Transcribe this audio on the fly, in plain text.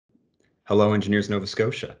Hello, Engineers Nova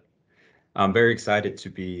Scotia. I'm very excited to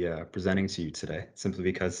be presenting to you today, simply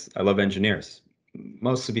because I love engineers,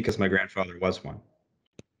 mostly because my grandfather was one.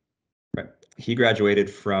 Right. He graduated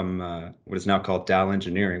from what is now called Dow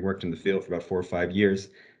Engineering, worked in the field for about 4 or 5 years,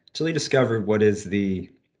 until he discovered what is the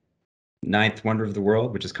ninth wonder of the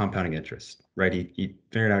world, which is compounding interest. Right. He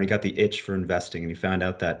figured out he got the itch for investing, and he found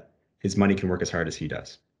out that his money can work as hard as he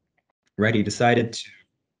does. Right. He decided to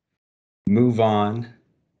move on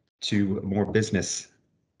to a more business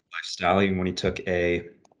lifestyle when he took a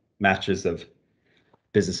Master's of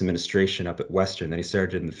Business Administration up at Western. Then he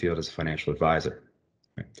started in the field as a financial advisor.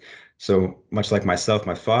 Right? So much like myself,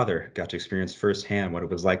 my father got to experience firsthand what it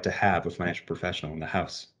was like to have a financial professional in the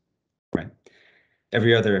house. Right?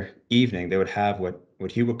 Every other evening, they would have what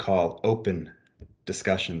he would call open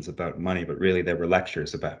discussions about money, but really they were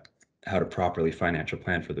lectures about how to properly financial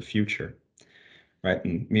plan for the future. Right?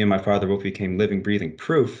 And me and my father both became living, breathing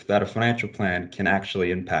proof that a financial plan can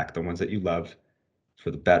actually impact the ones that you love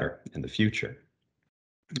for the better in the future.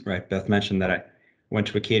 Right. Beth mentioned that I went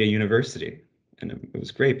to Acadia University, and it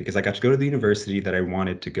was great because I got to go to the university that I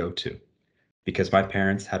wanted to go to because my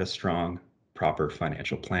parents had a strong, proper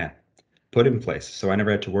financial plan put in place. So I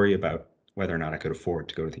never had to worry about whether or not I could afford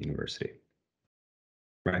to go to the university.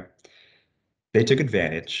 Right. They took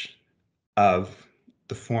advantage of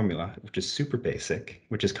the formula, which is super basic,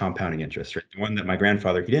 which is compounding interest, right? The one that my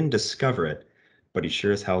grandfather, he didn't discover it, but he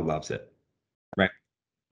sure as hell loves it. Right.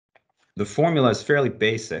 The formula is fairly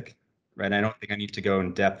basic, right? I don't think I need to go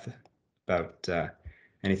in depth about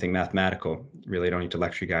anything mathematical. Really, I don't need to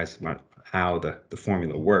lecture you guys about how the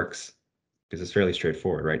formula works because it's fairly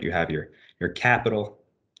straightforward, right? You have your capital,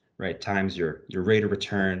 right, times your rate of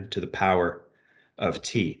return to the power of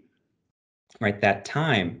t, right? That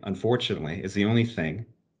time, unfortunately, is the only thing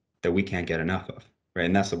that we can't get enough of, right?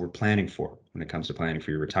 And that's what we're planning for when it comes to planning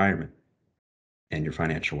for your retirement and your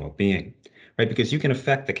financial well-being, right? Because you can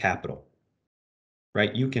affect the capital,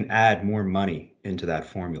 right? You can add more money into that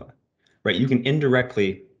formula, right? You can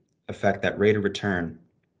indirectly affect that rate of return,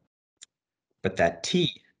 but that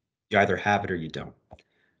T, you either have it or you don't,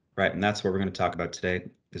 right? And that's what we're going to talk about today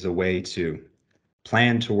is a way to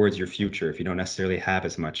plan towards your future if you don't necessarily have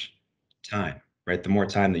as much time, right? The more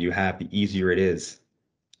time that you have, the easier it is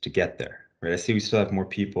to get there, right? I see we still have more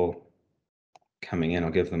people coming in.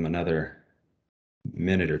 I'll give them another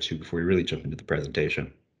minute or two before we really jump into the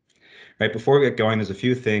presentation. Right, before we get going, there's a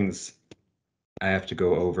few things I have to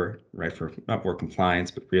go over, right, for not more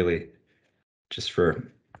compliance, but really just for a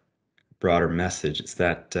broader message. It's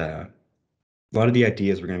that a lot of the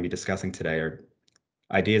ideas we're going to be discussing today are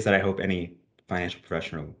ideas that I hope any financial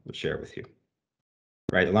professional would share with you.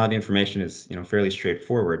 Right, a lot of the information is fairly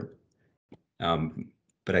straightforward,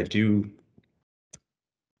 but I do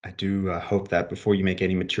hope that before you make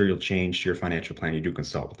any material change to your financial plan, you do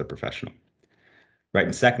consult with a professional. Right,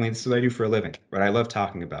 and secondly, this is what I do for a living. Right, I love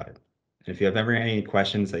talking about it. And if you have ever any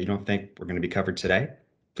questions that you don't think we're going to be covered today,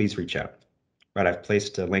 please reach out. Right, I've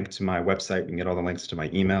placed a link to my website. You can get all the links to my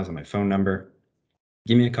emails and my phone number.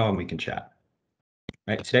 Give me a call and we can chat.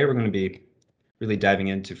 Right, today we're going to be really diving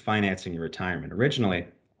into financing your retirement. Originally,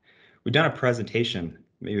 we've done a presentation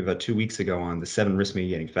maybe about 2 weeks ago on the 7 risk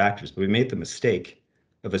mitigating factors, but we made the mistake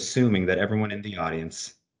of assuming that everyone in the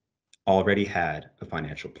audience already had a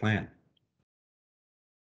financial plan.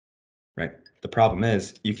 Right. The problem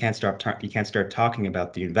is you can't start talking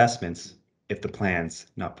about the investments if the plan's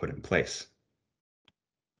not put in place.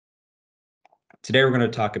 Today, we're going to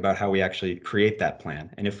talk about how we actually create that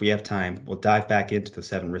plan. And if we have time, we'll dive back into the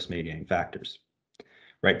 7 risk mitigating factors.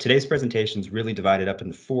 Right. Today's presentation is really divided up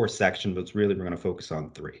into 4 sections, but we're going to focus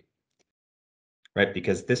on 3. Right.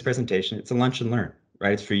 Because this presentation, it's a lunch and learn.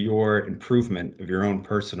 Right. It's for your improvement of your own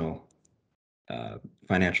personal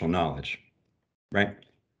financial knowledge. Right.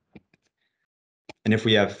 And if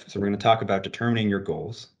we have, so we're going to talk about determining your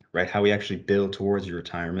goals, right? How we actually build towards your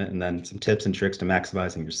retirement, and then some tips and tricks to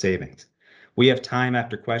maximizing your savings. We have time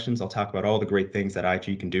after questions. I'll talk about all the great things that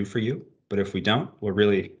IG can do for you. But if we don't, we'll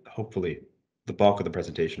really, hopefully, the bulk of the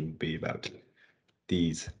presentation will be about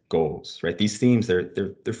these goals, right? These themes,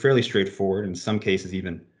 they're fairly straightforward, in some cases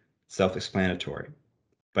even self-explanatory.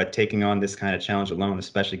 But taking on this kind of challenge alone,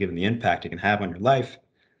 especially given the impact it can have on your life,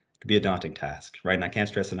 could be a daunting task, right? And I can't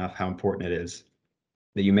stress enough how important it is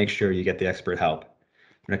that you make sure you get the expert help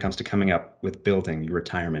when it comes to coming up with building your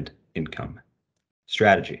retirement income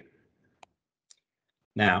strategy.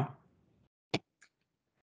 Now,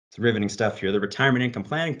 it's riveting stuff here. The retirement income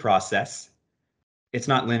planning process, it's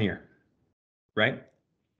not linear, right?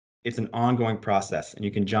 It's an ongoing process, and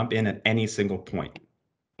you can jump in at any single point,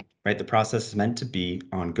 right? The process is meant to be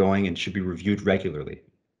ongoing and should be reviewed regularly,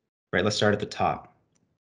 right? Let's start at the top.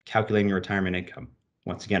 Calculating your retirement income.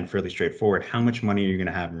 Once again, fairly straightforward. How much money are you going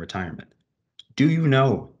to have in retirement? Do you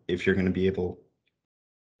know if you're going to be able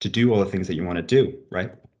to do all the things that you want to do,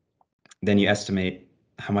 right? Then you estimate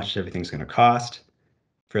how much everything's going to cost.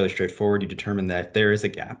 Fairly straightforward. You determine that there is a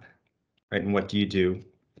gap, right? And what do?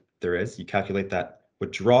 You calculate that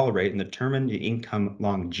withdrawal rate and determine the income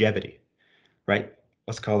longevity, right?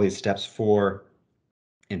 Let's call these steps 4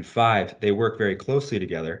 and 5. They work very closely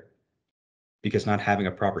together because not having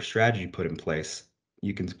a proper strategy put in place,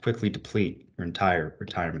 you can quickly deplete your entire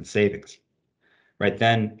retirement savings, right?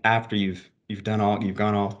 Then after you've gone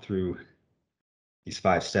all through these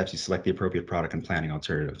 5 steps, you select the appropriate product and planning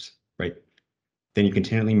alternatives, right? Then you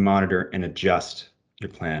continually monitor and adjust your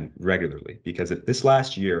plan regularly, because if this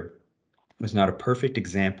last year was not a perfect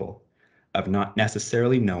example of not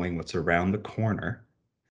necessarily knowing what's around the corner,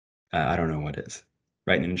 I don't know what is,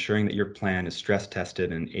 right? And ensuring that your plan is stress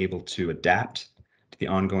tested and able to adapt to the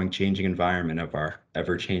ongoing changing environment of our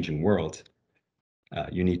ever-changing world.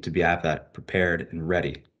 You need to have that prepared and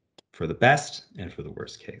ready for the best and for the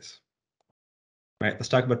worst case. Right, let's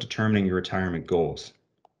talk about determining your retirement goals.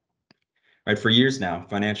 Right, for years now,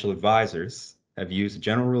 financial advisors have used a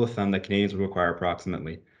general rule of thumb that Canadians will require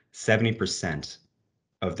approximately 70%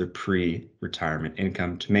 of their pre-retirement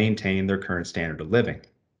income to maintain their current standard of living.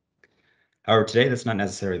 However, today that's not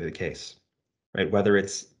necessarily the case, right? Whether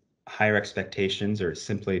it's higher expectations or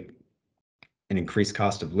simply an increased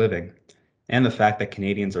cost of living, and the fact that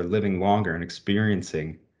Canadians are living longer and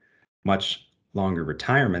experiencing much longer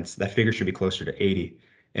retirements, that figure should be closer to 80.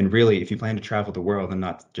 And really, if you plan to travel the world and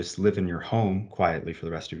not just live in your home quietly for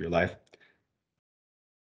the rest of your life,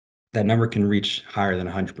 that number can reach higher than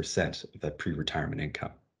 100% of that pre-retirement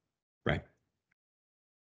income, right?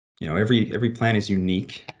 You know, every plan is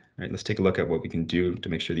unique, right? Let's take a look at what we can do to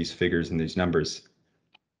make sure these figures and these numbers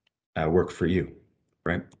work for you,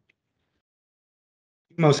 right?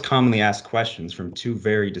 Most commonly asked questions from 2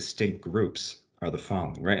 very distinct groups are the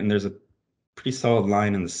following, right? And there's a pretty solid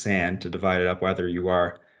line in the sand to divide it up, whether you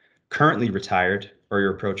are currently retired or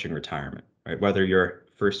you're approaching retirement, right? Whether you're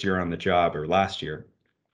first year on the job or last year,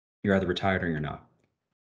 you're either retired or you're not,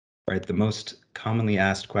 right? The most commonly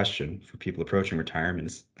asked question for people approaching retirement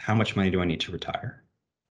is, how much money do I need to retire?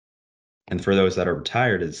 And for those that are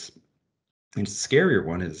retired, it's a scarier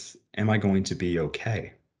one is, am I going to be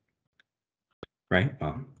okay? Right?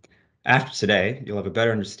 Well, after today, you'll have a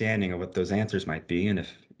better understanding of what those answers might be, and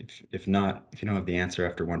if not, if you don't have the answer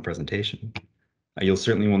after one presentation, you'll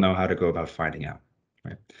certainly will know how to go about finding out.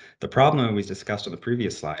 Right? The problem we discussed on the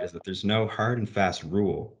previous slide is that there's no hard and fast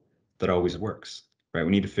rule that always works. Right?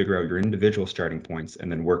 We need to figure out your individual starting points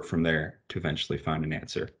and then work from there to eventually find an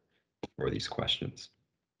answer for these questions.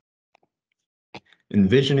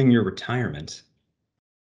 Envisioning your retirement,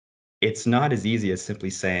 it's not as easy as simply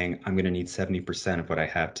saying, I'm going to need 70% of what I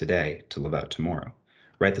have today to live out tomorrow,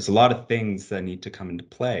 right? There's a lot of things that need to come into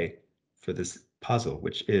play for this puzzle,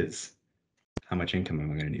 which is, how much income am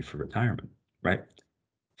I going to need for retirement, right?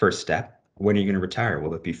 First step, when are you going to retire?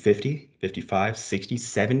 Will it be 50, 55, 60,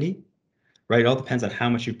 70? Right? It all depends on how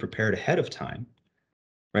much you've prepared ahead of time,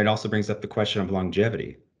 right? It also brings up the question of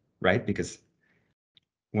longevity, right? Because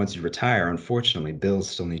once you retire, unfortunately, bills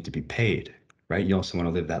still need to be paid, right? You also want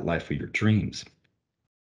to live that life of your dreams.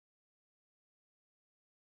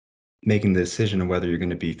 Making the decision of whether you're going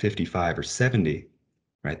to be 55 or 70,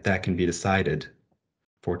 right? That can be decided,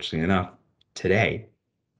 fortunately enough, today,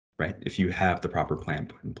 right? If you have the proper plan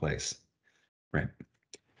put in place, right?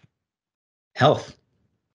 Health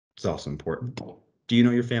is also important. Do you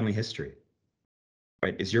know your family history?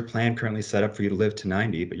 Right? Is your plan currently set up for you to live to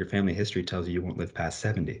 90, but your family history tells you won't live past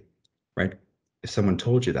 70, right? If someone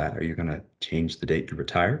told you that, are you going to change the date to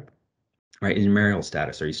retire? Right? In your marital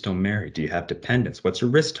status, are you still married? Do you have dependents? What's your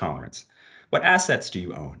risk tolerance? What assets do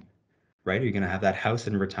you own? Right? Are you going to have that house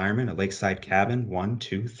in retirement, a lakeside cabin, 1,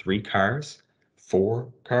 2, 3 cars,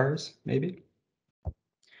 4 cars, maybe?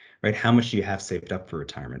 Right? How much do you have saved up for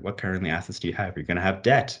retirement? What currently assets do you have? Are you going to have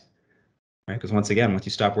debt? Right? Because once again, once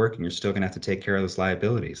you stop working, you're still going to have to take care of those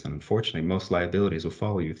liabilities. And unfortunately, most liabilities will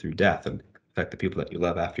follow you through death and affect the people that you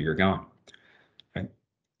love after you're gone. Right?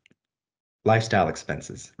 Lifestyle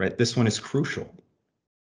expenses, right? This one is crucial.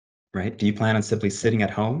 Right? Do you plan on simply sitting at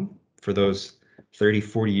home for those 30,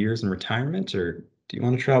 40 years in retirement, or do you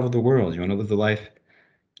want to travel the world? Do you want to live the life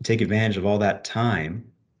and take advantage of all that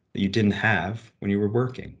time that you didn't have when you were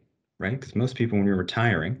working? Right? Because most people, when you're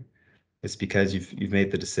retiring, it's because you've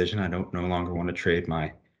made the decision, I don't no longer want to trade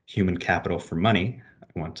my human capital for money.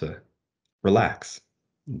 I want to relax,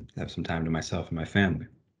 have some time to myself and my family.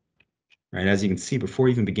 Right? As you can see, before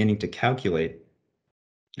even beginning to calculate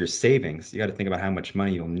your savings, you got to think about how much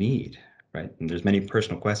money you'll need, right? And there's many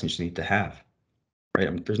personal questions you need to have, right? I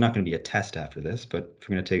mean, there's not going to be a test after this, but if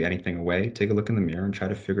you're going to take anything away, take a look in the mirror and try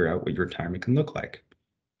to figure out what your retirement can look like.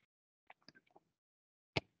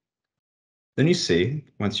 Then you see,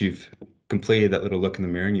 once you've completed that little look in the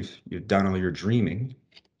mirror and you've done all your dreaming,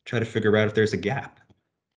 try to figure out if there's a gap,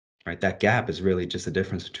 right? That gap is really just the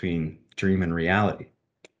difference between dream and reality,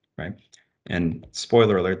 right? And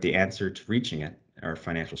spoiler alert, the answer to reaching it are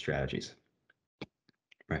financial strategies,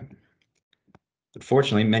 right?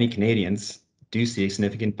 Unfortunately, many Canadians do see a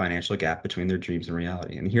significant financial gap between their dreams and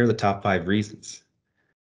reality. And here are the top 5 reasons.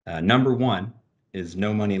 Number 1 is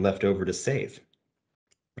no money left over to save,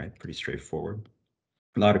 right? Pretty straightforward.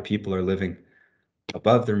 A lot of people are living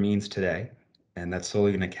above their means today, and that's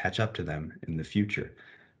slowly going to catch up to them in the future.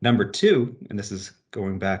 Number 2, and this is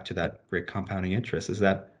going back to that great compounding interest, is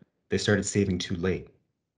that they started saving too late,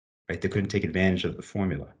 right? They couldn't take advantage of the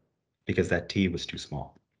formula because that T was too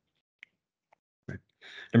small. Right?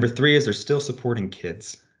 Number 3 is they're still supporting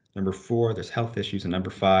kids. Number 4, there's health issues. And number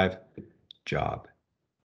 5, job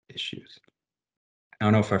issues. I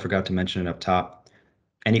don't know if I forgot to mention it up top.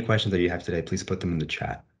 Any questions that you have today, please put them in the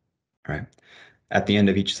chat. All right. At the end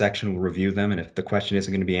of each section, we'll review them. And if the question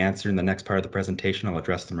isn't going to be answered in the next part of the presentation, I'll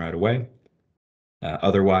address them right away.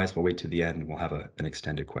 Otherwise, we'll wait to the end and we'll have an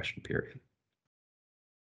extended question period.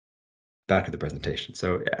 Back to the presentation.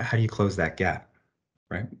 So how do you close that gap,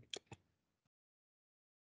 right?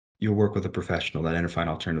 You'll work with a professional to identify an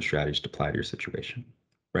alternative strategy to apply to your situation,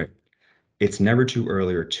 right? It's never too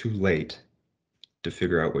early or too late to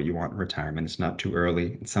figure out what you want in retirement. It's not too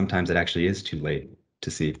early. And sometimes it actually is too late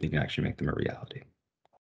to see if you can actually make them a reality.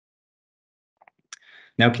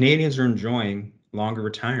 Now, Canadians are enjoying longer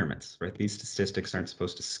retirements, right? These statistics aren't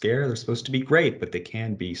supposed to scare. They're supposed to be great, but they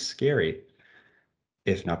can be scary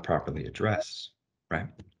if not properly addressed, right?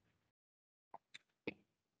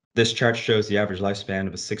 This chart shows the average lifespan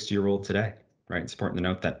of a 60-year-old today, right? It's important to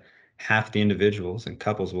note that half the individuals and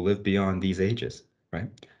couples will live beyond these ages, right?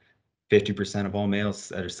 50% of all males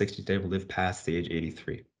that are 60 today will live past the age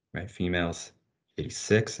 83, right? Females,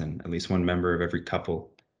 86, and at least one member of every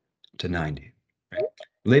couple to 90, right?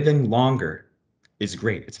 Living longer is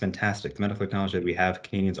great. It's fantastic. The medical technology that we have,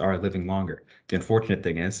 Canadians are living longer. The unfortunate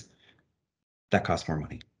thing is that costs more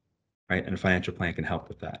money, right? And a financial plan can help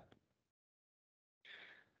with that.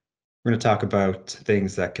 We're going to talk about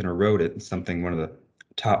things that can erode it. Something, one of the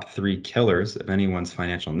top 3 killers of anyone's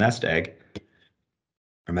financial nest egg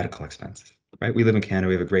are medical expenses, right? We live in Canada,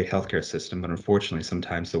 we have a great healthcare system, but unfortunately,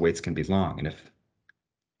 sometimes the waits can be long. And if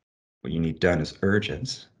what you need done is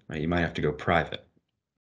urgent, right, you might have to go private.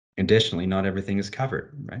 Additionally, not everything is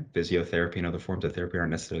covered, right? Physiotherapy and other forms of therapy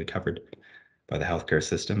aren't necessarily covered by the healthcare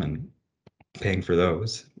system, and paying for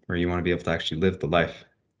those, where you want to be able to actually live the life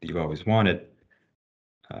that you've always wanted,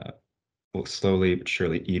 will slowly but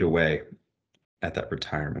surely eat away at that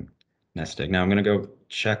retirement nest egg. Now I'm going to go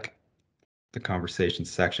check the conversation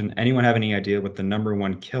section. Anyone have any idea what the number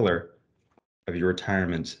 1 killer of your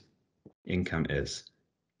retirement income is?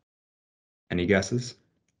 Any guesses?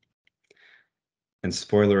 And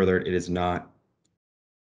spoiler alert, it is not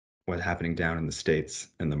what's happening down in the States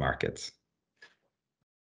in the markets.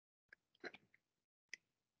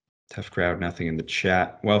 Tough crowd, nothing in the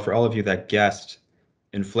chat. Well, for all of you that guessed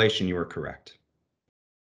inflation, you were correct,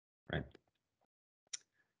 right?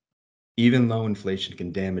 Even low inflation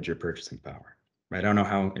can damage your purchasing power, right? I don't know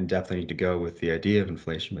how in depth I need to go with the idea of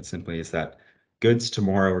inflation, but simply is that goods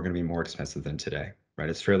tomorrow are going to be more expensive than today, right?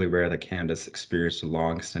 It's fairly rare that Canada's experienced a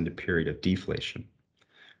long extended period of deflation,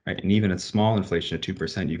 right? And even a small inflation of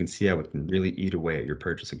 2%, you can see how it can really eat away at your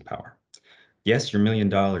purchasing power. Yes, your $1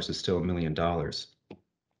 million is still $1 million,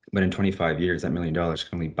 but in 25 years, that $1 million can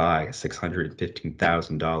only buy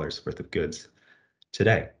 $615,000 worth of goods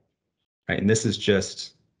today, right? And this is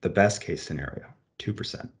just the best case scenario,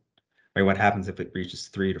 2%. Right? What happens if it reaches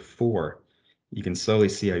 3 to 4? You can slowly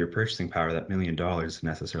see how your purchasing power, that $1 million, is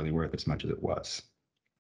necessarily worth as much as it was.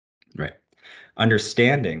 Right?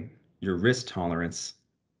 Understanding your risk tolerance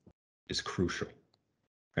is crucial.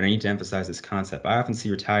 And I need to emphasize this concept. I often see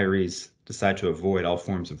retirees decide to avoid all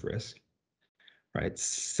forms of risk, right?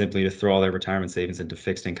 Simply to throw all their retirement savings into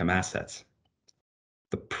fixed income assets.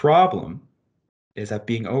 The problem is that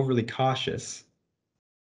being overly cautious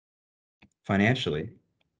financially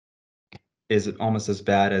is almost as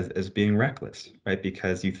bad as being reckless, right?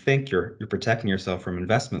 Because you think you're protecting yourself from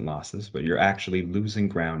investment losses, but you're actually losing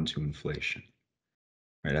ground to inflation,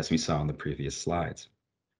 right? As we saw in the previous slides,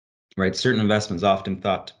 right? Certain investments often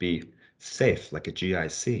thought to be safe, like a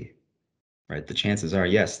GIC, right? The chances are,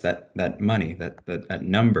 yes, that money, that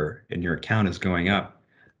number in your account is going up,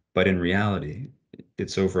 but in reality,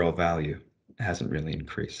 its overall value hasn't really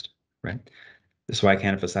increased, right? This is why I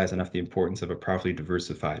can't emphasize enough the importance of a properly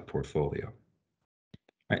diversified portfolio.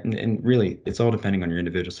 Right? And really, it's all depending on your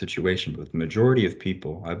individual situation, but the majority of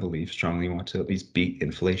people, I believe, strongly want to at least beat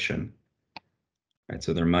inflation. Right?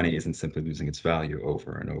 So their money isn't simply losing its value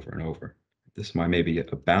over and over and over. This is why maybe a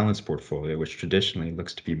balanced portfolio, which traditionally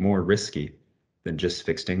looks to be more risky than just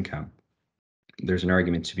fixed income, there's an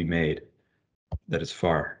argument to be made that is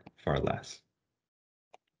far, far less.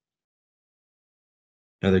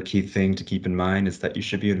 Another key thing to keep in mind is that you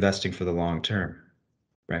should be investing for the long term,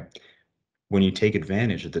 right? When you take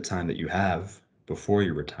advantage of the time that you have before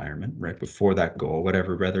your retirement, right, before that goal,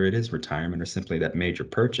 whatever, whether it is retirement or simply that major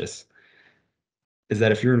purchase, is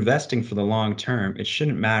that if you're investing for the long term, it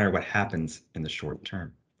shouldn't matter what happens in the short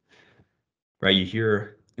term, right? You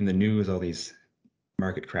hear in the news all these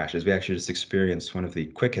market crashes. We actually just experienced one of the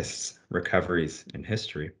quickest recoveries in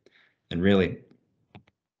history. And really,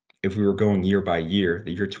 if we were going year by year,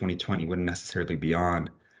 the year 2020 wouldn't necessarily be on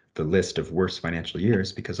the list of worst financial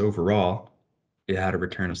years because overall, it had a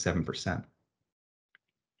return of 7%.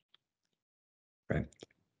 Right.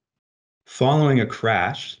 Following a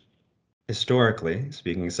crash, historically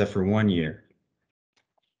speaking, except for 1 year,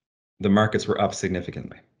 the markets were up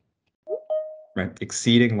significantly, right?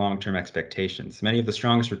 Exceeding long-term expectations. Many of the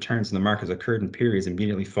strongest returns in the markets occurred in periods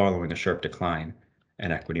immediately following a sharp decline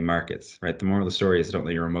in equity markets, right? The moral of the story is don't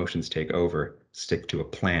let your emotions take over, stick to a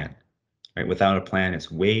plan, right? Without a plan,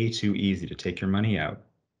 it's way too easy to take your money out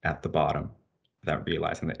at the bottom without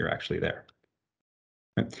realizing that you're actually there.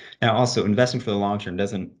 Right? Now, also, investing for the long term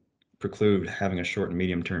doesn't preclude having a short and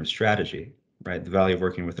medium term strategy, right? The value of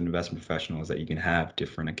working with an investment professional is that you can have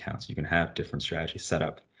different accounts, you can have different strategies set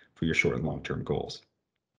up for your short and long term goals.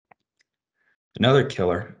 Another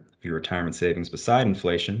killer of your retirement savings beside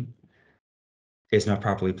inflation is not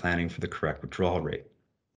properly planning for the correct withdrawal rate,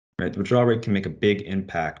 right? The withdrawal rate can make a big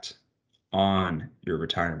impact on your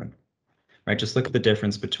retirement, right? Just look at the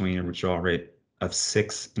difference between a withdrawal rate of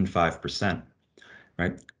 6 and 5%,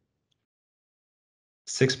 right?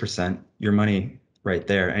 6%, your money right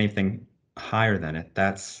there, anything higher than it,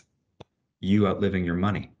 that's you outliving your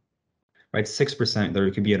money, right? 6%, there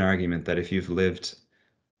could be an argument that if you've lived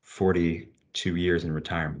 42 years in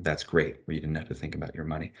retirement, that's great, where you didn't have to think about your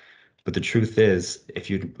money. But the truth is, if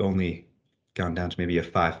you'd only gone down to maybe a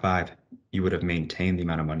 5.5, you would have maintained the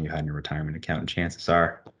amount of money you had in your retirement account, and chances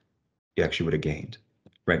are you actually would have gained,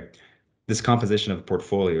 right? This composition of a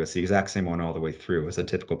portfolio is the exact same one all the way through as a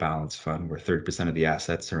typical balanced fund, where 30% of the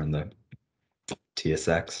assets are in the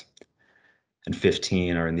TSX and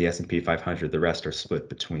 15 are in the S&P 500. The rest are split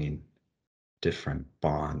between different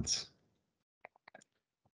bonds.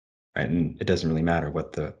 Right? And it doesn't really matter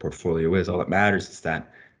what the portfolio is. All that matters is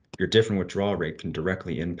that your different withdrawal rate can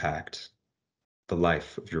directly impact the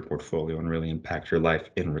life of your portfolio and really impact your life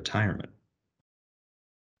in retirement.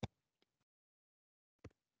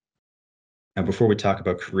 Now, before we talk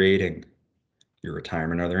about creating your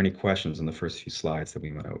retirement, are there any questions in the first few slides that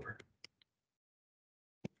we went over?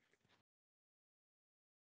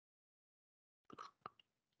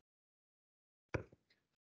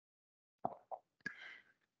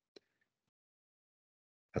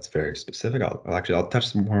 That's very specific. I'll touch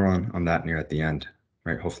some more on that near at the end,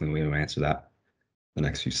 right? Hopefully we will answer that in the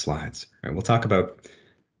next few slides. Right? We'll talk about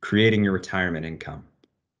creating your retirement income,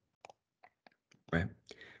 right?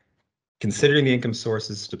 Considering the income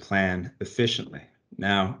sources to plan efficiently.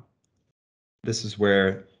 Now, this is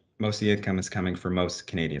where most of the income is coming for most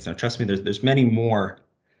Canadians. Now, trust me, there's many more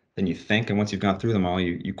than you think, and once you've gone through them all,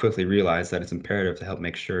 you quickly realize that it's imperative to help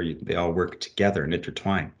make sure they all work together and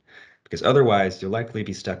intertwine, because otherwise you'll likely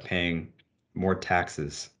be stuck paying more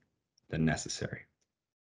taxes than necessary.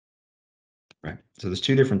 Right. So there's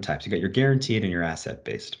two different types. You got your guaranteed and your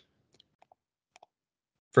asset-based.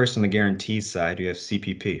 First, on the guaranteed side, you have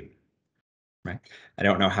CPP. Right. I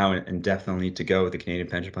don't know how in depth I'll need to go with the Canadian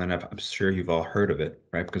Pension Plan. I'm sure you've all heard of it,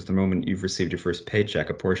 right? Because the moment you've received your first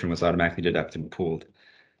paycheck, a portion was automatically deducted and pooled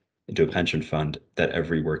into a pension fund that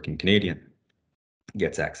every working Canadian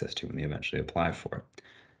gets access to when they eventually apply for it.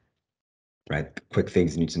 Right. Quick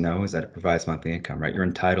things you need to know is that it provides monthly income, right? You're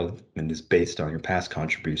entitled and is based on your past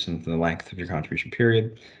contributions and the length of your contribution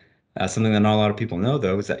period. Something that not a lot of people know,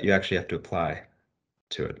 though, is that you actually have to apply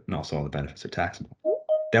to it, and also all the benefits are taxable.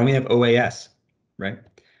 Then we have OAS, right?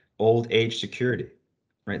 Old age security,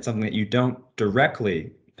 right? Something that you don't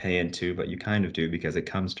directly pay into, but you kind of do because it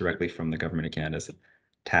comes directly from the government of Canada's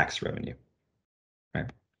tax revenue, right?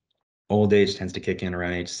 Old age tends to kick in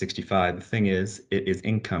around age 65. The thing is, it is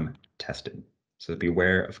income tested. So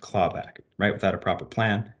beware of clawback, right? Without a proper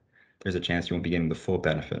plan, there's a chance you won't be getting the full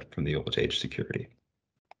benefit from the old age security.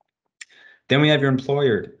 Then we have your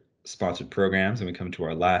employer sponsored programs, and we come to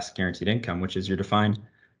our last guaranteed income, which is your defined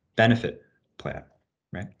benefit plan,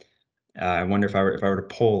 right? I wonder if I were to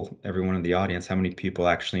poll everyone in the audience, how many people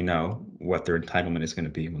actually know what their entitlement is going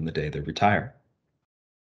to be when the day they retire,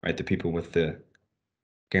 right? The people with the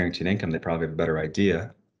guaranteed income, they probably have a better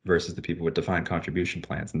idea versus the people with defined contribution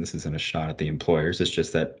plans. And this isn't a shot at the employers. It's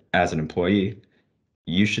just that as an employee,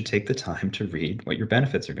 you should take the time to read what your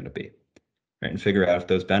benefits are going to be, right? And figure out if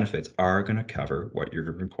those benefits are going to cover what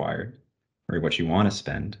you're required or what you want to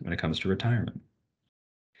spend when it comes to retirement.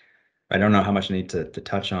 I don't know how much I need to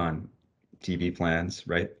touch on DB plans,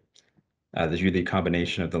 right? There's usually a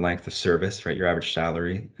combination of the length of service, right? Your average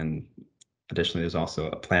salary. And additionally, there's also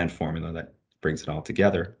a plan formula that brings it all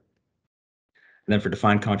together. And then for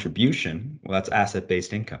defined contribution, well, that's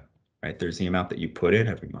asset-based income, right? There's the amount that you put in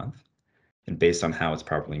every month. And based on how it's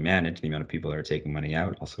properly managed, the amount of people that are taking money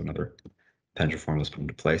out, also another pension formula is put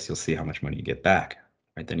into place, you'll see how much money you get back,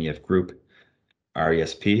 right? Then you have group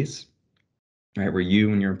RESPs, right? Where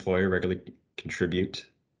you and your employer regularly contribute,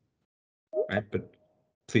 right? But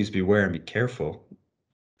please beware and be careful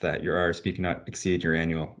that your RSP cannot exceed your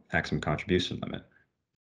annual maximum contribution limit.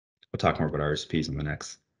 We'll talk more about RSPs on the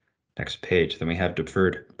next page. Then we have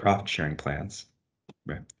deferred profit sharing plans,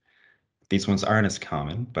 right? These ones aren't as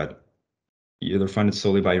common, but they're funded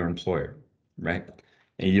solely by your employer, right?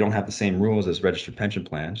 And you don't have the same rules as registered pension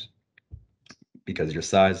plans because your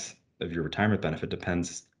size of your retirement benefit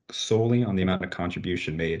depends solely on the amount of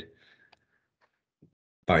contribution made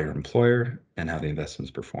by your employer and how the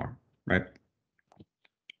investments perform, right?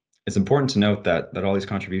 It's important to note that all these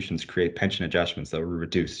contributions create pension adjustments that will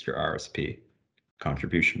reduce your RSP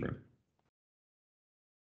contribution room.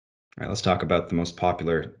 All right, let's talk about the most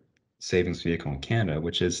popular savings vehicle in Canada,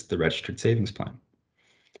 which is the registered savings plan.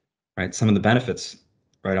 Right, some of the benefits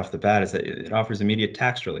right off the bat is that it offers immediate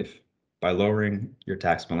tax relief by lowering your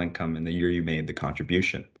taxable income in the year you made the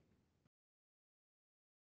contribution.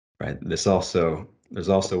 Right, there's also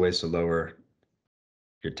ways to lower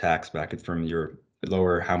your tax back from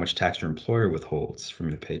lower how much tax your employer withholds from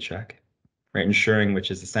your paycheck. Right, insuring,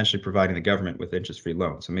 which is essentially providing the government with interest-free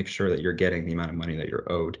loans. So make sure that you're getting the amount of money that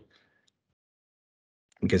you're owed.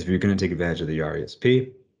 Because if you're going to take advantage of the RESP,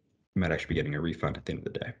 you might actually be getting a refund at the end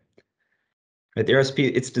of the day. Right, the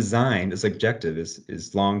RSP, its design, its objective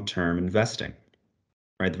is long-term investing.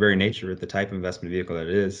 Right, the very nature of the type of investment vehicle that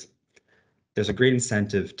it is, there's a great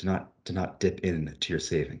incentive to not dip into your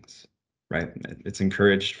savings. Right, it's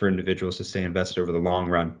encouraged for individuals to stay invested over the long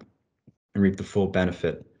run and reap the full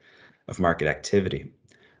benefit of market activity.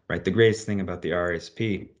 Right, the greatest thing about the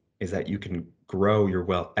RSP is that you can grow your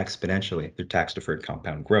wealth exponentially through tax-deferred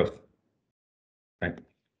compound growth. Right.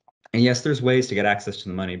 And yes, there's ways to get access to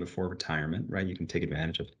the money before retirement, right? You can take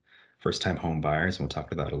advantage of first-time home buyers, and we'll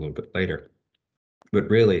talk about that a little bit later. But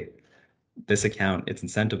really, this account, it's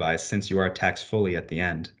incentivized since you are taxed fully at the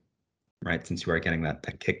end, right? Since you are getting that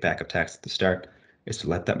kickback of tax at the start, is to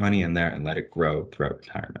let that money in there and let it grow throughout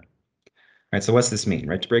retirement. Right, so what's this mean,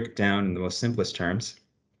 right? To break it down in the most simplest terms,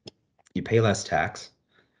 you pay less tax,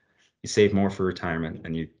 you save more for retirement,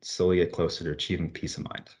 and you slowly get closer to achieving peace of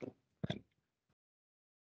mind.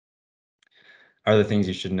 Other things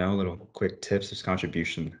you should know, little quick tips, there's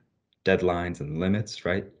contribution deadlines and limits,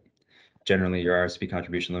 right? Generally, your RSP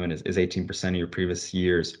contribution limit is 18% of your previous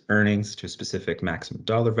year's earnings to a specific maximum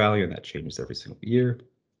dollar value, and that changes every single year,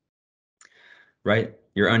 right?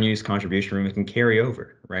 Your unused contribution room can carry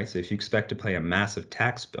over, right? So if you expect to pay a massive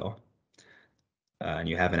tax bill and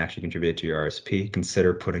you haven't actually contributed to your RSP,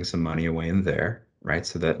 consider putting some money away in there, right?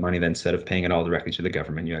 So that money, then instead of paying it all directly to the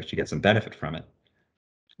government, you actually get some benefit from it.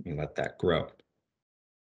 You let that grow.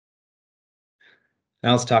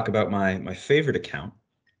 Now let's talk about my favorite account,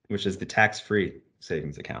 which is the tax-free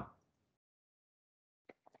savings account.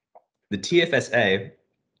 The TFSA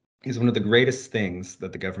is one of the greatest things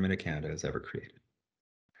that the government of Canada has ever created.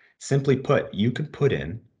 Simply put, you can put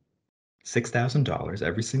in $6,000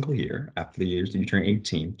 every single year after the years that you turn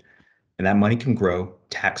 18, and that money can grow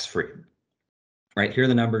tax-free. Right, here are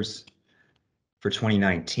the numbers for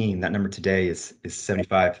 2019. That number today is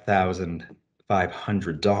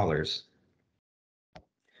 $75,500.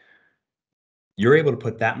 You're able to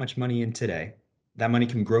put that much money in today. That money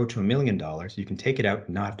can grow to $1 million. You can take it out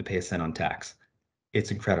and not have to pay a cent on tax.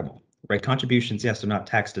 It's incredible, right? Contributions, yes, they're not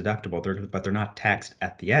tax deductible, but they're not taxed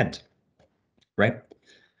at the end, right?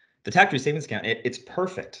 The tax-free savings account, it's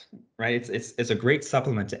perfect, right? It's a great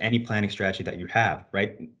supplement to any planning strategy that you have,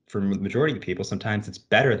 right? For the majority of people, sometimes it's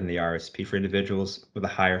better than the RSP for individuals with a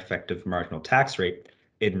higher effective marginal tax rate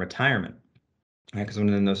in retirement. right? Because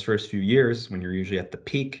in those first few years, when you're usually at the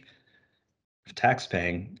peak of tax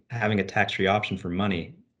paying, having a tax-free option for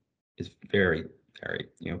money is very, very,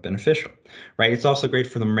 beneficial, right? It's also great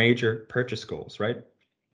for the major purchase goals, right?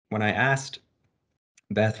 When I asked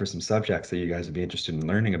Beth for some subjects that you guys would be interested in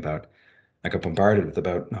learning about, I got bombarded with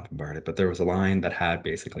not bombarded, but there was a line that had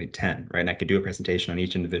basically 10, right? And I could do a presentation on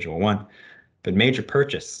each individual one, but major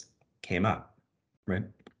purchase came up, right?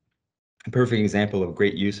 A perfect example of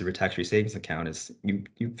great use of a tax-free savings account is you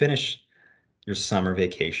finish your summer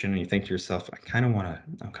vacation and you think to yourself, I kind of want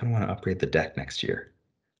to upgrade the deck next year,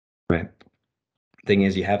 right? Thing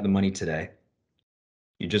is, you have the money today.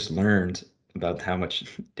 You just learned about how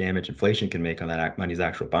much damage inflation can make on that money's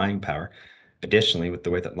actual buying power. Additionally, with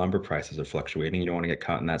the way that lumber prices are fluctuating, you don't want to get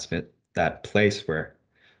caught in that place where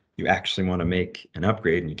you actually want to make an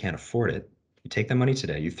upgrade and you can't afford it. You take that money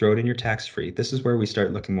today, you throw it in your tax-free. This is where we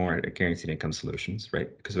start looking more at guaranteed income solutions,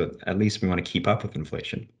 right? Because at least we want to keep up with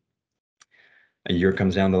inflation. A year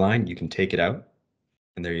comes down the line, you can take it out,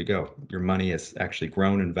 and there you go. Your money has actually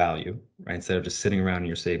grown in value, right? Instead of just sitting around in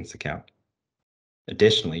your savings account.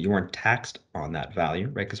 Additionally, you weren't taxed on that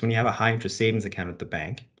value, right? Because when you have a high interest savings account at the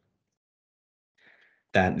bank,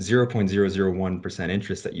 that 0.001%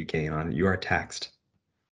 interest that you gain on it, you are taxed.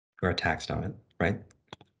 You are taxed on it, right?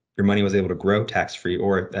 Your money was able to grow tax-free,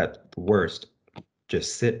 or at the worst,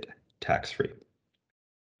 just sit tax-free,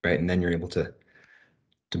 right? And then you're able to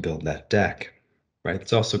build that deck, right?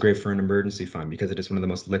 It's also great for an emergency fund because it is one of the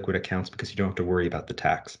most liquid accounts because you don't have to worry about the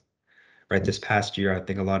tax, right? This past year, I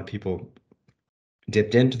think a lot of people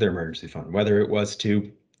dipped into their emergency fund, whether it was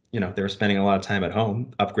to, they were spending a lot of time at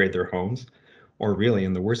home, upgrade their homes, or really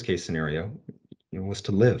in the worst case scenario, was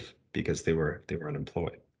to live because they were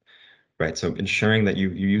unemployed, right? So ensuring that you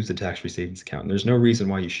use the tax-free savings account, and there's no reason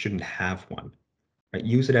why you shouldn't have one, right?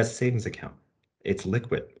 Use it as a savings account. It's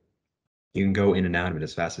liquid. You can go in and out of it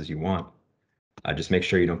as fast as you want. Just make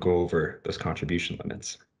sure you don't go over those contribution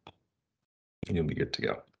limits, and you'll be good to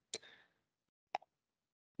go.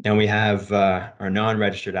 Now we have our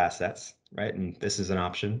non-registered assets, right? And this is an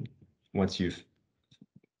option once you've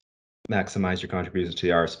maximized your contributions to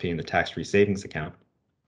the RSP and the tax-free savings account.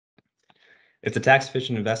 It's a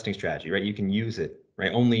tax-efficient investing strategy, right? You can use it,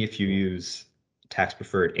 right? Only if you use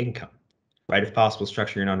tax-preferred income, right? If possible,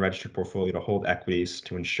 structure your non-registered portfolio to hold equities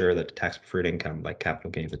to ensure that tax-preferred income, like capital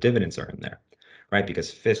gains and dividends, are in there, right?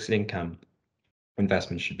 Because fixed income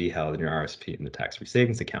investments should be held in your RSP and the tax-free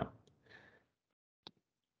savings account.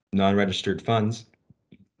 Non-registered funds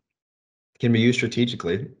can be used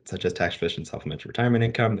strategically, such as tax-efficient supplementary retirement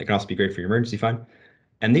income. They can also be great for your emergency fund.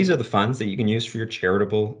 And these are the funds that you can use for your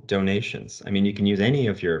charitable donations. I mean, you can use any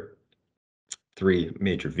of your 3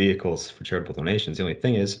 major vehicles for charitable donations. The only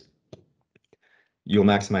thing is you'll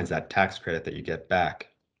maximize that tax credit that you get back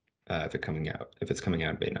if it's coming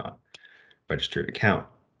out of a non-registered account.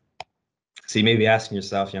 So you may be asking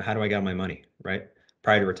yourself, how do I get my money, right?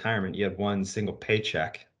 Prior to retirement, you had one single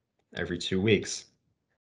paycheck every 2 weeks.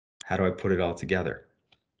 How do I put it all together,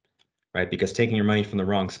 right? Because taking your money from the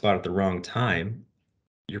wrong spot at the wrong time,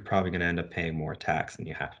 you're probably going to end up paying more tax than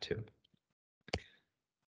you have to. You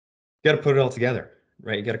got to put it all together,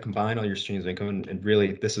 right? You got to combine all your streams of income, and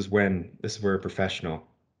really, this is where a professional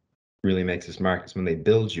really makes his mark. Is when they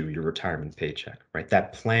build you your retirement paycheck, right?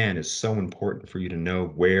 That plan is so important for you to know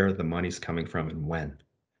where the money's coming from and when,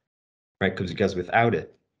 right? Because without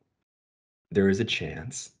it, there is a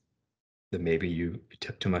chance that maybe you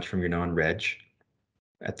took too much from your non-reg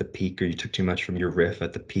at the peak, or you took too much from your RIF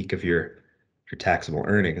at the peak of your taxable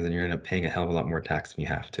earnings, and then you're going to end up paying a hell of a lot more tax than you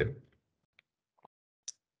have to.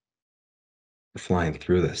 We're flying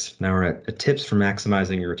through this. Now we're at tips for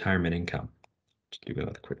maximizing your retirement income. Just do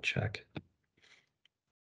another quick check.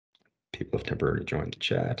 People have temporarily joined the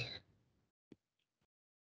chat.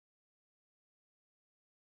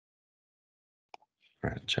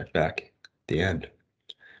 All right, check back at the end. All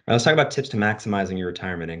right, let's talk about tips to maximizing your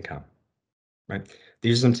retirement income. Right,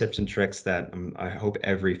 these are some tips and tricks that I hope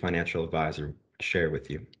every financial advisor would share with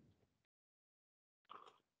you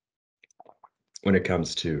when it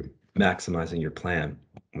comes to maximizing your plan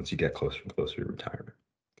once you get closer and closer to retirement.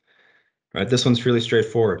 Right, this one's really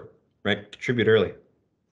straightforward. Right, contribute early.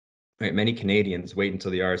 Right, many Canadians wait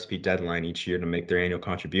until the RSP deadline each year to make their annual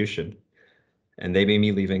contribution, and they may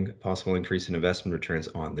be leaving a possible increase in investment returns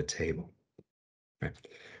on the table. Right,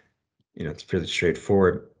 it's fairly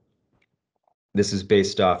straightforward. This is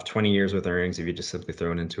based off 20 years with earnings. If you just simply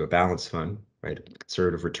throw it into a balanced fund, right, a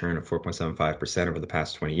conservative return of 4.75% over the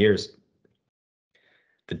past 20 years.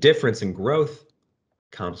 The difference in growth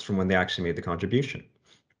comes from when they actually made the contribution.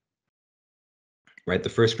 right? The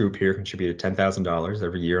first group here contributed $10,000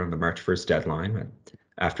 every year on the March 1st deadline, right,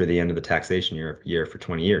 after the end of the taxation year for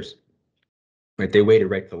 20 years. Right? They waited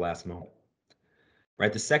right to the last moment.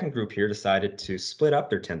 Right? The second group here decided to split up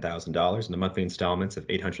their $10,000 into monthly installments of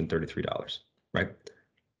 $833. Right?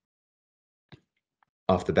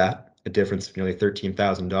 Off the bat, a difference of nearly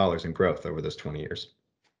 $13,000 in growth over those 20 years.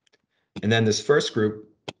 And then this first group,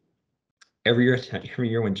 every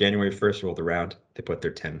year when January 1st rolled around, they put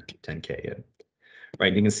their 10K in.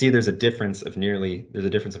 Right, you can see there's a difference of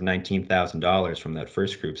 $19,000 from that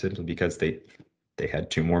first group simply because they had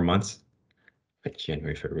 2 more months, like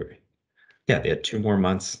January, February. Yeah, they had 2 more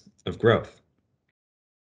months of growth.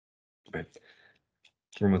 Right,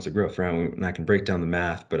 4 months of growth. Right, and I can break down the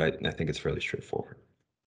math, but I think it's fairly straightforward.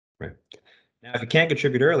 Right, now if you can't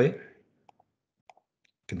contribute early,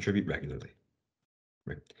 contribute regularly.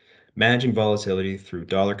 Right, managing volatility through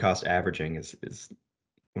dollar cost averaging is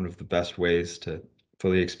one of the best ways to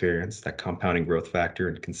fully experience that compounding growth factor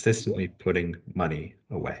and consistently putting money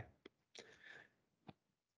away.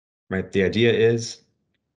 Right, the idea is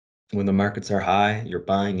when the markets are high, you're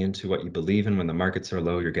buying into what you believe in. When the markets are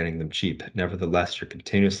low, you're getting them cheap. Nevertheless, you're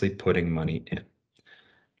continuously putting money in.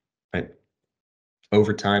 Right,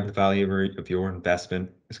 over time, the value of your investment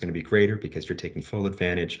is going to be greater because you're taking full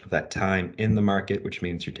advantage of that time in the market, which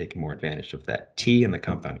means you're taking more advantage of that T in the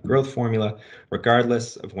compound growth formula,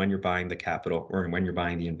 regardless of when you're buying the capital or when you're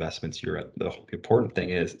buying the investments. The important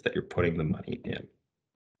thing is that you're putting the money in.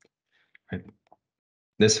 Right?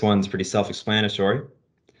 This one's pretty self-explanatory.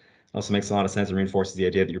 Also makes a lot of sense and reinforces the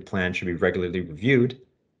idea that your plan should be regularly reviewed.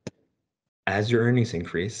 As your earnings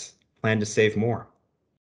increase, plan to save more.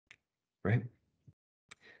 Right?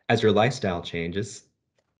 As your lifestyle changes,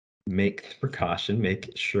 make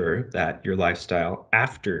sure that your lifestyle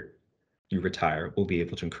after you retire will be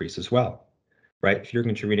able to increase as well. Right? If you're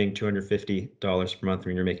contributing $250 per month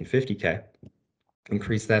when you're making 50K,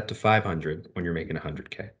 increase that to 500 when you're making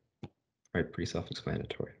 100K. Right? Pretty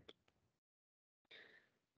self-explanatory.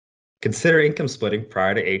 Consider income splitting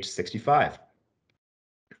prior to age 65.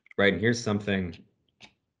 Right? And here's something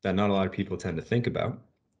that not a lot of people tend to think about.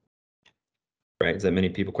 Right? Is that many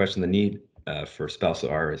people question the need for spousal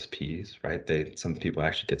RSPs, right? Some people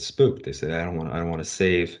actually get spooked. They say, I don't want to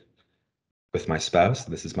save with my spouse.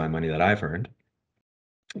 This is my money that I've earned.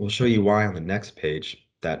 We'll show you why on the next page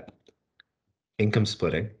that income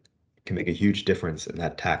splitting can make a huge difference in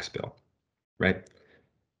that tax bill, right?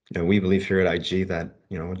 We believe here at IG that,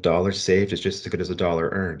 a dollar saved is just as good as a dollar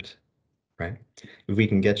earned, right? If we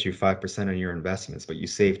can get you 5% on your investments, but you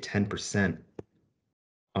save 10%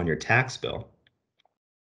 on your tax bill,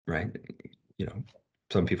 right?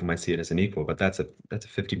 Some people might see it as an equal, but that's a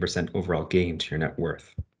 50% overall gain to your net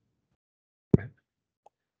worth. Right?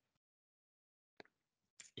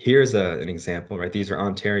 Here's an example, right? These are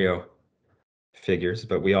Ontario figures,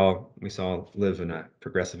 but we all live in a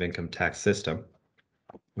progressive income tax system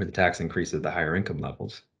where the tax increases the higher income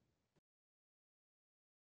levels.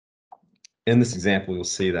 In this example, you'll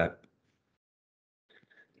see that,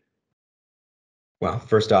 well,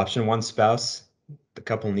 first option, one spouse, the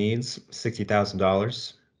couple needs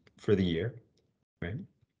 $60,000 for the year, right?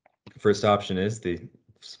 First option is the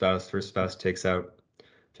first spouse takes out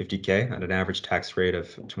 50K at an average tax rate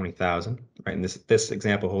of 20,000, right? And this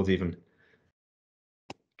example holds even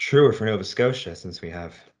truer for Nova Scotia since we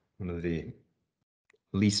have one of the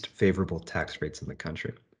least favorable tax rates in the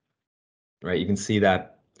country, right? You can see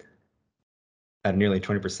that at nearly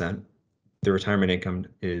 20%, the retirement income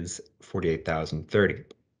is $48,030.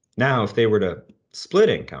 Now, if they were to split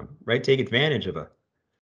income, right, take advantage of a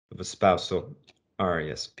spousal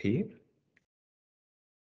RESP,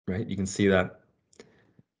 right, you can see that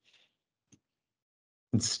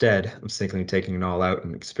instead of simply taking it all out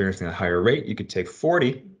and experiencing a higher rate, you could take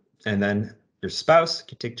 40, and then your spouse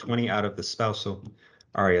could take 20 out of the spousal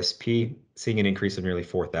RESP, seeing an increase of nearly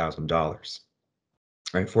 $4,000.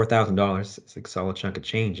 Right, $4,000 is a solid chunk of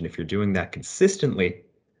change, and if you're doing that consistently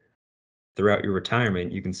throughout your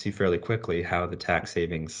retirement, you can see fairly quickly how the tax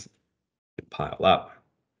savings pile up.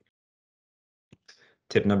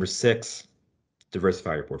 Tip number 6,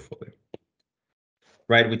 diversify your portfolio.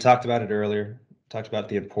 Right, we talked about it earlier, talked about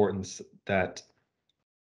the importance that,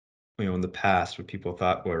 in the past when people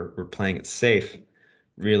thought we're playing it safe,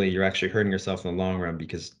 really you're actually hurting yourself in the long run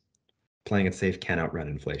because playing it safe can outrun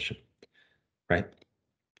inflation, right?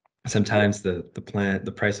 Sometimes the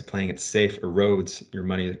price of playing it safe erodes your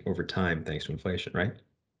money over time thanks to inflation, right?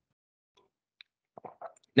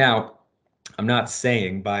 Now, I'm not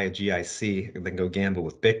saying buy a GIC and then go gamble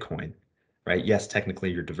with Bitcoin, right? Yes,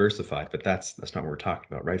 technically you're diversified, but that's not what we're talking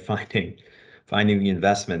about, right? Finding the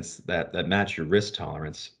investments that match your risk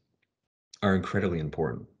tolerance are incredibly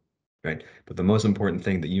important, right? But the most important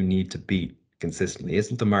thing that you need to beat consistently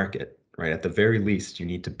isn't the market, right? At the very least, you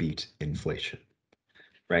need to beat inflation,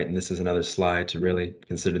 right? And this is another slide to really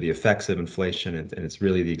consider the effects of inflation, and it's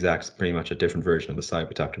really the exact, pretty much a different version of the slide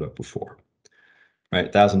we talked about before,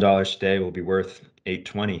 right? $1,000 today will be worth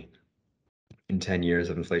 $820 in 10 years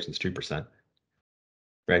if inflation is 2%,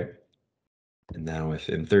 right? And now if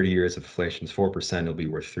in 30 years if inflation is 4%, it'll be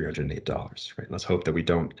worth $308, right? Let's hope that we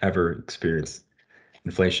don't ever experience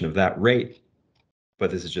inflation of that rate,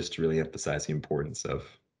 but this is just to really emphasize the importance of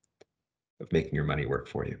making your money work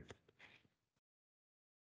for you.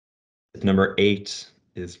 Number 8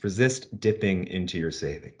 is resist dipping into your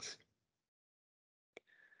savings,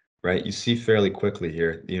 right? You see fairly quickly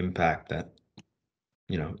here the impact that,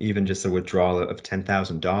 even just a withdrawal of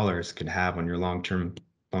 $10,000 could have on your long-term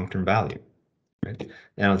value, right?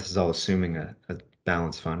 Now this is all assuming a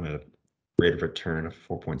balanced fund with a rate of return of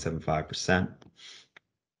 4.75%,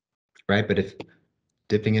 right? But if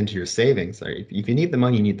dipping into your savings, if you need the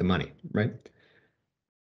money, you need the money, right?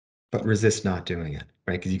 But resist not doing it,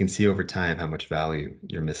 right? Because you can see over time how much value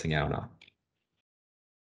you're missing out on.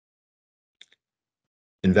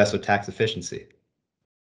 Invest with tax efficiency,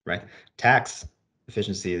 right? Tax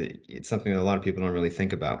efficiency, it's something that a lot of people don't really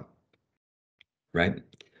think about, right?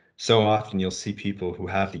 So often you'll see people who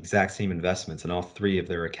have the exact same investments in all 3 of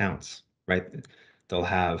their accounts, right? They'll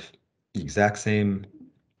have the exact same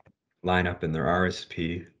lineup in their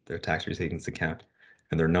RSP, their tax-free savings account,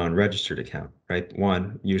 and their non-registered account, right?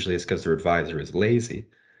 One, usually it's because their advisor is lazy.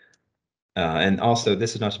 And also,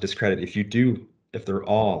 this is not to discredit, if they're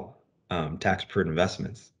all tax-preferred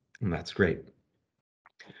investments, that's great,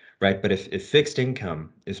 right? But if fixed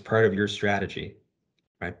income is part of your strategy,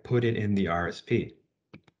 right, put it in the RSP,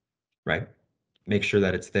 right? Make sure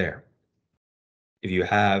that it's there. If you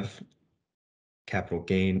have capital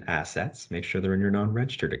gain assets, make sure they're in your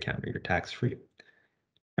non-registered account or your tax-free,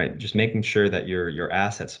 right? Just making sure that your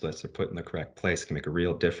asset splits are put in the correct place can make a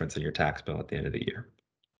real difference in your tax bill at the end of the year.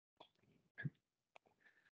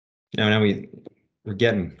 Now we're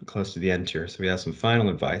getting close to the end here, so we have some final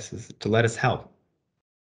advice is to let us help,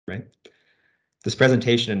 right? This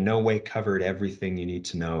presentation in no way covered everything you need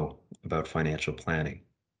to know about financial planning,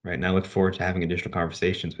 right? And I look forward to having additional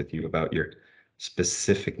conversations with you about your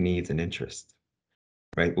specific needs and interests,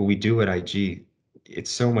 right? What we do at IG,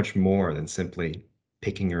 it's so much more than simply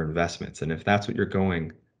picking your investments. And if that's what you're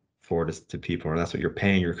going for to people, or that's what you're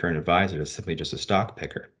paying your current advisor, is simply just a stock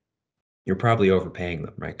picker, you're probably overpaying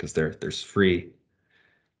them, right? Because there's free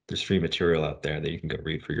material out there that you can go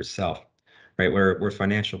read for yourself, right? Where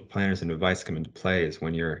financial planners and advice come into play is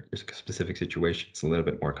when your specific situation is a little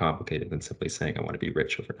bit more complicated than simply saying, I want to be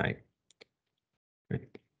rich overnight. Right?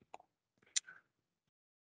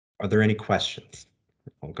 Are there any questions?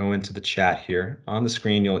 I'll go into the chat here. On the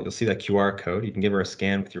screen, you'll see that QR code. You can give her a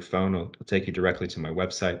scan with your phone. It'll take you directly to my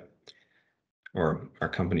website or our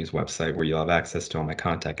company's website where you'll have access to all my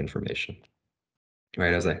contact information.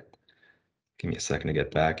 Right, give me a second to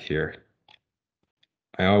get back here.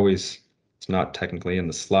 It's not technically in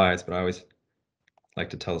the slides, but I always like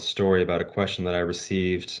to tell a story about a question that I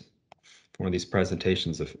received for one of these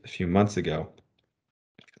presentations a few months ago.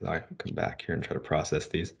 I can come back here and try to process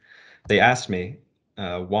these. They asked me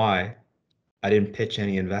why I didn't pitch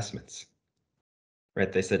any investments.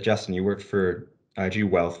 Right? They said, Justin, you work for IG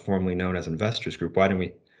Wealth, formerly known as Investors Group. Why didn't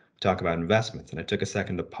we talk about investments? And I took a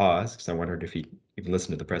second to pause because I wondered if he even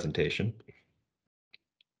listened to the presentation.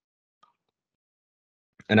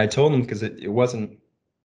 And I told him because it wasn't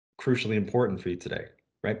crucially important for you today,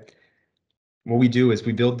 right? What we do is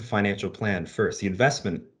we build the financial plan first. The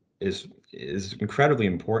investment is incredibly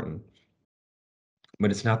important,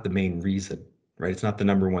 but it's not the main reason, right? It's not the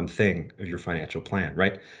number one thing of your financial plan,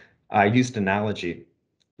 right? I used an analogy,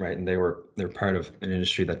 right? And they're part of an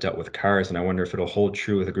industry that dealt with cars, and I wonder if it'll hold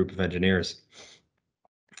true with a group of engineers.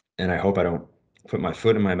 And I hope I don't put my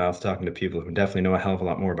foot in my mouth talking to people who definitely know a hell of a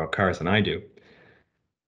lot more about cars than I do.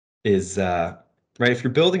 Right, if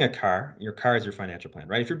you're building a car, your car is your financial plan,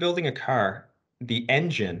 right? If you're building a car, the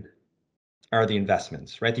engine are the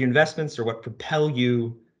investments, right? The investments are what propel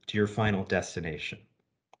you to your final destination.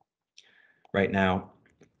 Right now,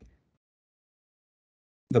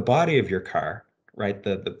 the body of your car, right?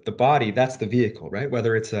 The body, that's the vehicle, right?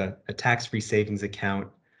 Whether it's a tax-free savings account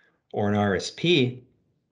or an RSP,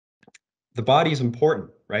 the body is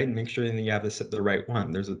important, right? And make sure that you have the right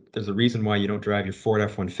one. There's a reason why you don't drive your Ford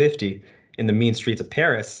F-150 in the mean streets of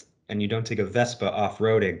Paris and you don't take a Vespa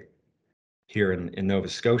off-roading here in Nova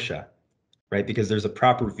Scotia, right? Because there's a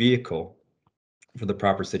proper vehicle for the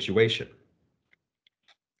proper situation,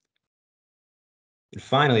 And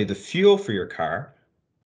finally, the fuel for your car,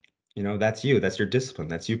 that's you, that's your discipline,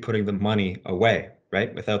 that's you putting the money away,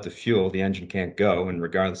 right? Without the fuel, the engine can't go, and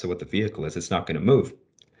regardless of what the vehicle is, it's not going to move.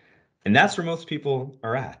 And that's where most people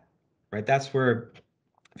are at, right? That's where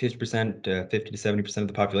 50% 50 to 70% of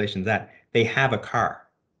the population is at. They have a car.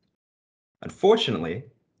 Unfortunately,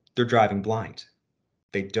 they're driving blind.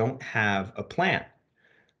 They don't have a plan,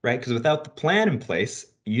 right? Because without the plan in place,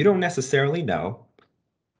 you don't necessarily know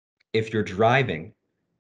if you're driving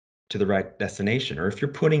to the right destination or if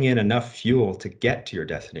you're putting in enough fuel to get to your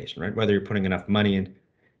destination, right? Whether you're putting enough money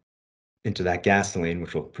into that gasoline,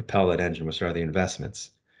 which will propel that engine, which are the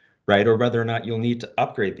investments, right? Or whether or not you'll need to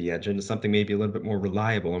upgrade the engine to something maybe a little bit more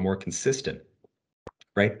reliable and more consistent,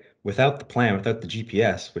 right? Without the plan, without the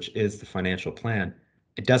GPS, which is the financial plan,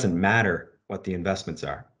 it doesn't matter what the investments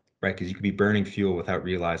are, right? Because you could be burning fuel without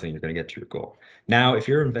realizing you're going to get to your goal. Now, if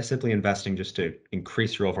you're simply investing just to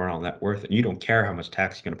increase your overall net worth and you don't care how much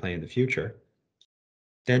tax you're going to pay in the future,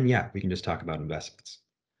 then yeah, we can just talk about investments,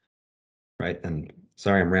 right? And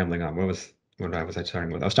sorry, I'm rambling on. What was I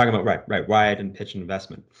starting with? I was talking about right. Why I didn't pitch an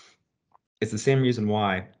investment. It's the same reason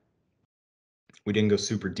why we didn't go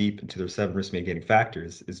super deep into the 7 risk mitigating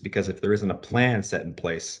factors, is because if there isn't a plan set in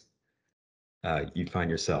place, you'd find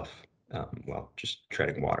yourself, just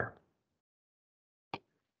treading water.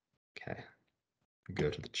 Okay, go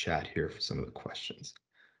to the chat here for some of the questions.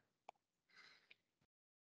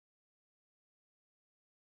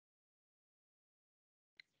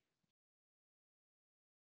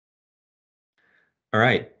 All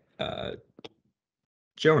right,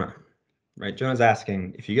 Jonah, right? Jonah's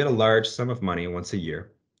asking, if you get a large sum of money once a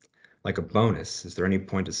year, like a bonus, is there any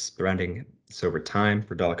point of spreading this over time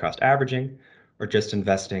for dollar cost averaging, or just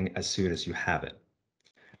investing as soon as you have it?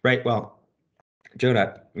 Right, well,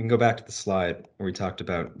 Jonah, we can go back to the slide where we talked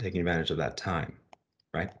about taking advantage of that time,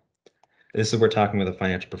 right? This is where talking with a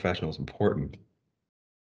financial professional is important.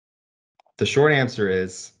 The short answer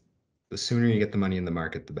is the sooner you get the money in the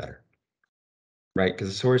market, the better, right?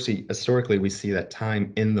 Because historically, we see that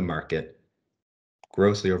time in the market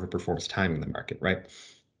grossly overperforms time in the market, right?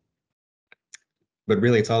 But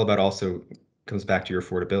really, it's all about also comes back to your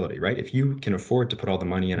affordability, right? If you can afford to put all the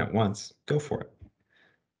money in at once, go for it,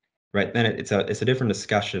 right? Then it's a different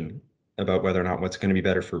discussion about whether or not what's going to be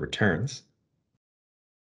better for returns,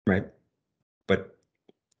 right? But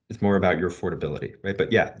it's more about your affordability, right?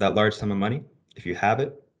 But yeah, that large sum of money, if you have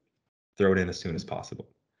it, throw it in as soon as possible.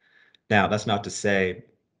 Now, that's not to say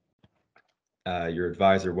your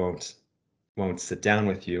advisor won't sit down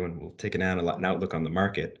with you and will take an outlook on the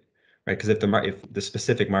market, right? Because if the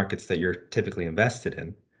specific markets that you're typically invested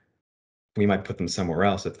in, we might put them somewhere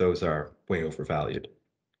else if those are way overvalued,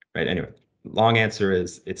 right? Anyway, long answer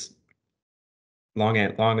is it's long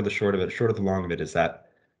of the short of it. Short of the long of it is that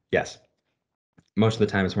yes, most of the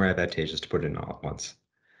time it's more advantageous to put it in all at once,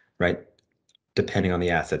 right? Depending on the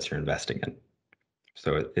assets you're investing in.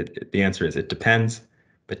 So the answer is it depends,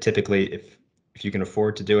 but typically if you can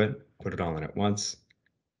afford to do it, put it all in at once.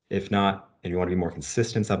 If not, and you want to be more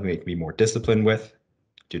consistent, something that you can be more disciplined with,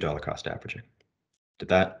 do dollar cost averaging. Did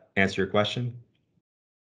that answer your question?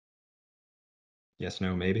 Yes,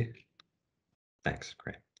 no, maybe? Thanks,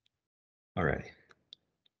 great. All righty.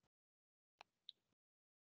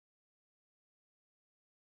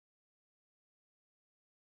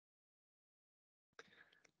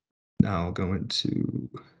 Now I'll go into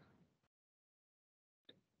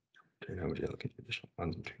would you allocate additional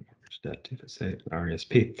funds between mortgage debt, TFSA, and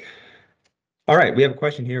RESP? All right, we have a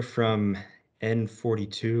question here from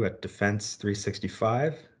N42 at Defense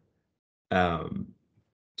 365.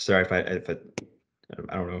 Sorry if I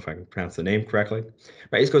don't know if I can pronounce the name correctly.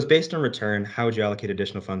 Right, it goes based on return. How would you allocate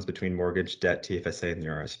additional funds between mortgage, debt, TFSA, and the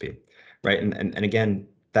RSP? Right, and again,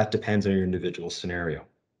 that depends on your individual scenario.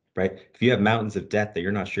 Right, if you have mountains of debt that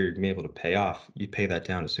you're not sure you're gonna be able to pay off, you pay that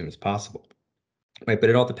down as soon as possible. Right, but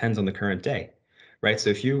it all depends on the current day. Right, so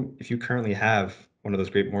if you currently have one of those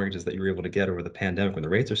great mortgages that you were able to get over the pandemic when the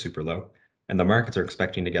rates are super low, and the markets are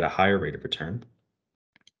expecting to get a higher rate of return,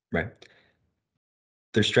 right?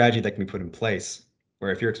 There's strategy that can be put in place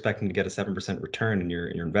where if you're expecting to get a 7% return in your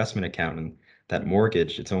investment account and that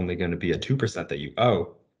mortgage, it's only going to be a 2% that you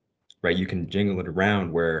owe, right? You can jingle it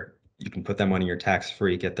around where you can put that money in your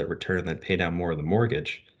tax-free, get that return, and then pay down more of the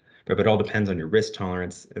mortgage. But it all depends on your risk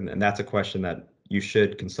tolerance, and that's a question that you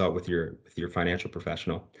should consult with your financial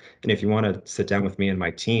professional. And if you want to sit down with me and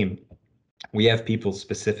my team, we have people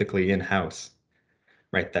specifically in-house,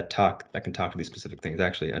 right, that can talk to these specific things.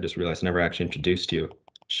 Actually, I just realized I never actually introduced you,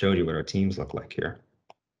 showed you what our teams look like here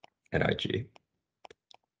at IG.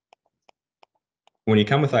 When you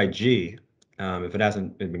come with IG, if it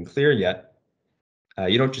hasn't been clear yet,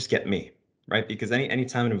 You don't just get me, right? Because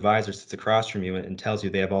anytime an advisor sits across from you and tells you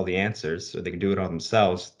they have all the answers or they can do it all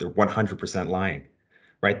themselves, they're 100% lying,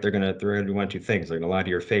 right? They're gonna do one of two things. They're gonna lie to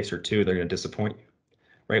your face, or two, they're gonna disappoint you,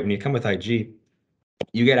 right? When you come with IG,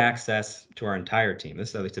 you get access to our entire team. This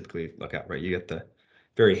is how they typically look out, right? You get the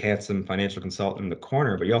very handsome financial consultant in the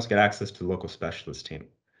corner, but you also get access to the local specialist team,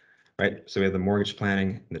 right? So we have the mortgage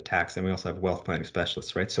planning and the tax, and we also have wealth planning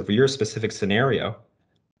specialists, right? So for your specific scenario,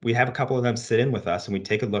 we have a couple of them sit in with us and we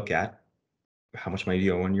take a look at how much money do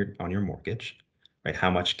you owe on your mortgage, right? How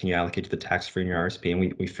much can you allocate to the tax-free in your RSP?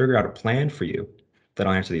 And we figure out a plan for you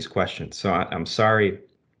that'll answer these questions. So I'm sorry,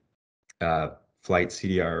 Flight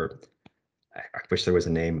CDR, I wish there was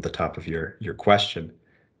a name at the top of your question,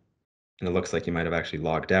 and it looks like you might have actually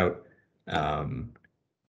logged out. That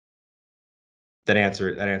answer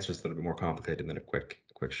is a little bit more complicated than a quick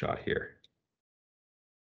shot here.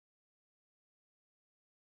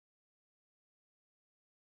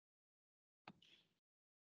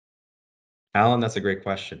 Alan, that's a great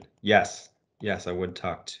question. Yes, I would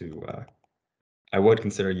talk to. I would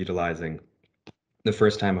consider utilizing the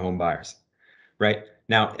first-time home buyers, right?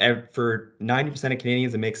 Now, for 90% of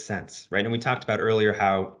Canadians, it makes sense, right? And we talked about earlier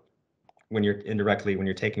how when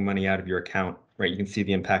you're taking money out of your account, right, you can see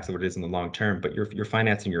the impacts of what it is in the long term, but you're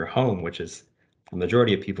financing your home, which is for the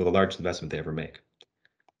majority of people the largest investment they ever make,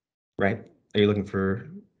 right? Are you looking for?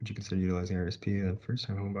 Would you consider utilizing RSP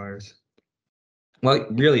first-time home buyers? Well,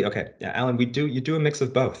 really, okay, yeah, Alan, you do a mix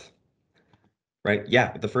of both, right?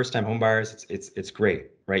 Yeah, the first-time home buyers, it's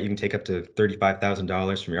great, right? You can take up to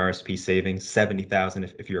 $35,000 from your RSP savings,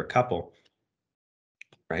 $70,000 if you're a couple,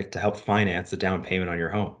 right, to help finance the down payment on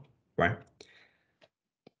your home, right?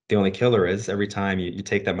 The only killer is every time you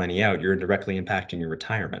take that money out, you're directly impacting your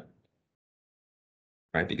retirement,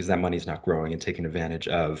 right? Because that money's not growing and taking advantage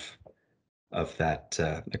of that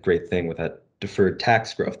a great thing with that deferred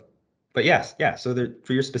tax growth. But yes, yeah. So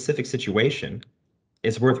for your specific situation,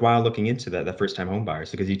 it's worthwhile looking into the first-time home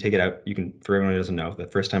buyers, because you take it out. You can, for everyone who doesn't know, the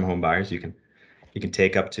first-time home buyers, you can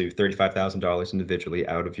take up to $35,000 individually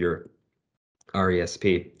out of your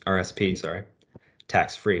RSP, sorry,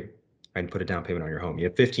 tax-free, right, and put a down payment on your home. You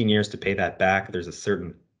have 15 years to pay that back.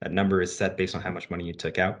 That number is set based on how much money you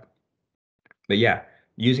took out. But yeah,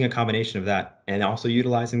 using a combination of that and also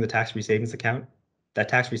utilizing the tax-free savings account, that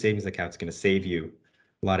tax-free savings account is going to save you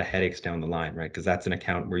a lot of headaches down the line, right? Because that's an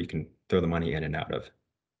account where you can throw the money in and out of.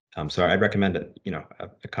 So I'd recommend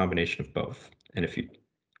a combination of both. And if you,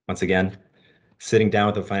 once again, sitting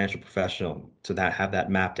down with a financial professional to have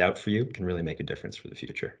that mapped out for you can really make a difference for the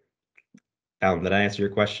future. Alan, did I answer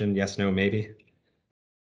your question? Yes, no, maybe?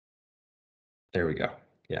 There we go.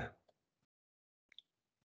 Yeah.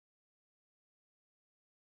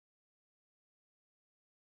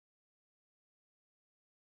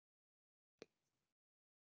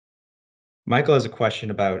 Michael has a question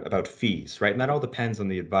about fees, right? And that all depends on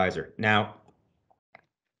the advisor. Now,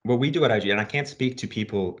 what we do at IG, and I can't speak to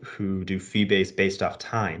people who do fee-based based off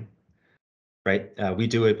time, right? We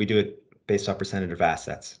do it based off percentage of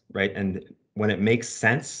assets, right? And when it makes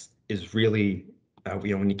sense is really,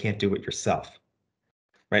 when you can't do it yourself,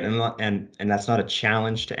 right? And that's not a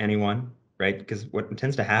challenge to anyone, right? Because what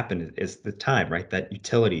tends to happen is the time, right? That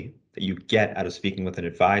utility that you get out of speaking with an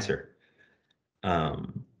advisor.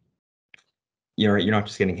 You're not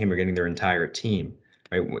just getting him, you're getting their entire team,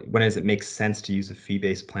 right? When does it make sense to use a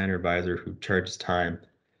fee-based planner advisor who charges time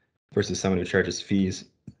versus someone who charges fees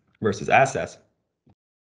versus assets?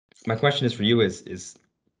 My question is for you is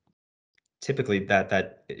typically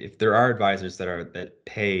that if there are advisors that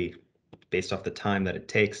pay based off the time that it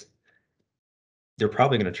takes, they're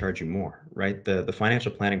probably going to charge you more, right? The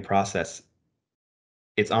financial planning process,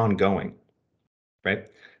 it's ongoing, right?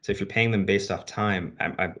 So if you're paying them based off time,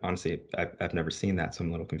 I honestly I've never seen that, so I'm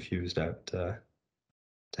a little confused to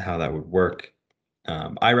how that would work.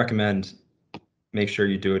 I recommend make sure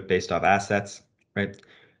you do it based off assets, right?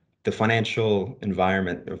 The financial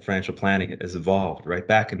environment of financial planning has evolved, right?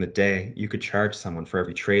 Back in the day, you could charge someone for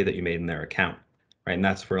every trade that you made in their account, right? And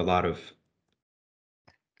that's where a lot of,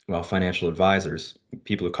 well, financial advisors,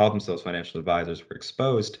 people who call themselves financial advisors, were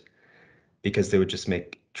exposed because they would just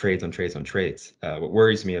make trades on trades on trades. What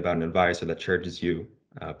worries me about an advisor that charges you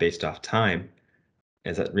based off time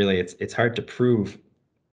is that really it's hard to prove.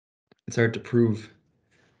 It's hard to prove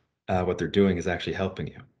what they're doing is actually helping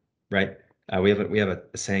you, right? We have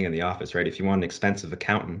a saying in the office, right? If you want an expensive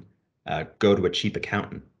accountant, go to a cheap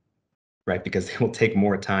accountant, right? Because they will take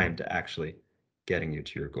more time to actually getting you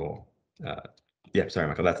to your goal. Yeah, sorry,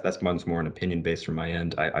 Michael. That's more an opinion based from my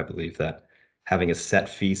end. I believe that having a set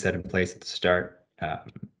fee set in place at the start,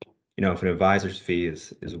 if an advisor's fee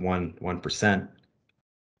is 1%,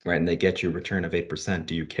 right? And they get you a return of 8%.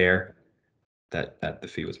 Do you care that the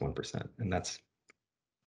fee was 1%? And that's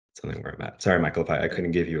something where I'm at. Sorry, Michael, if I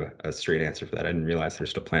couldn't give you a straight answer for that. I didn't realize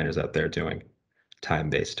there's still planners out there doing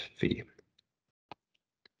time-based fee.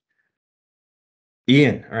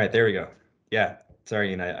 Ian, all right, there we go. Yeah,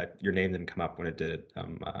 sorry, Ian, your name didn't come up when it did.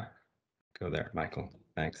 Go there, Michael.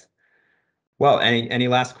 Thanks. Well, any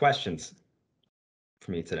last questions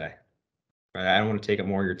for me today? Right, I don't want to take up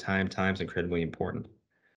more of your time. Time's incredibly important.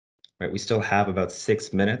 Right, we still have about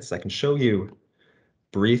 6 minutes. I can show you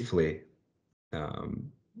briefly.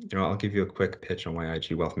 I'll give you a quick pitch on why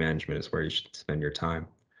IG Wealth Management is where you should spend your time.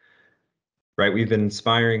 Right, we've been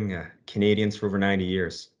inspiring Canadians for over 90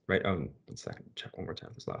 years. Right, 1 second, check one more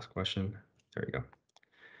time this last question. There we go.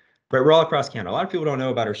 Right, we're all across Canada. A lot of people don't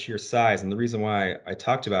know about our sheer size, and the reason why I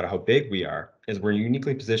talked about how big we are is we're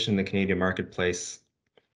uniquely positioned in the Canadian marketplace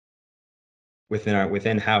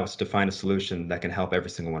within house to find a solution that can help every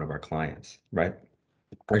single one of our clients. Right,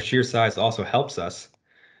 our sheer size also helps us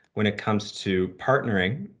when it comes to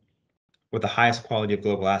partnering with the highest quality of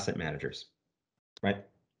global asset managers. Right,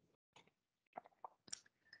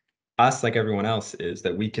 us, like everyone else, is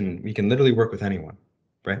that we can literally work with anyone.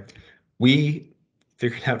 Right, we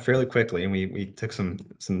figured out fairly quickly, and we took some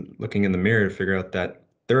looking in the mirror to figure out that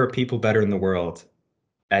there are people better in the world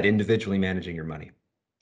at individually managing your money,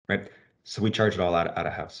 right? So we charge it all out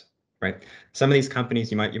of house, right? Some of these companies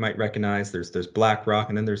you might recognize. There's BlackRock,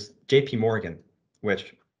 and then there's JP Morgan,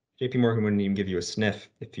 which JP Morgan wouldn't even give you a sniff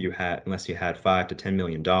unless you had $5 to $10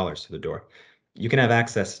 million to the door. You can have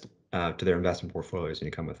access to their investment portfolios when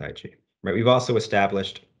you come with IG, right? We've also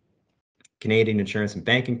established Canadian insurance and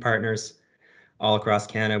banking partners all across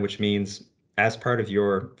Canada, which means as part of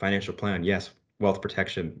your financial plan, yes, wealth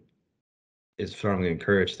protection is strongly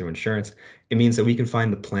encouraged through insurance. It means that we can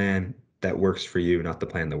find the plan that works for you, not the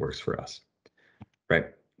plan that works for us, right?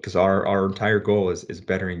 Because our entire goal is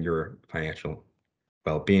bettering your financial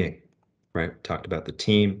well-being, right? Talked about the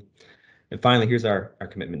team. And finally, here's our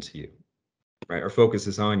commitment to you, right? Our focus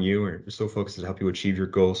is on you. We're so focused to help you achieve your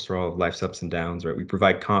goals through all of life's ups and downs, right? We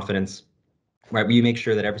provide confidence, right? We make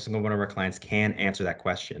sure that every single one of our clients can answer that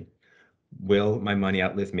question. Will my money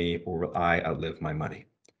outlive me, or will I outlive my money?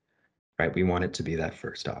 Right? We want it to be that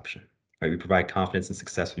first option. Right? We provide confidence and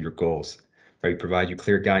success with your goals. Right? We provide you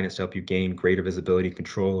clear guidance to help you gain greater visibility and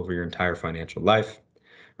control over your entire financial life.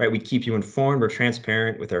 Right? We keep you informed. We're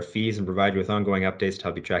transparent with our fees and provide you with ongoing updates to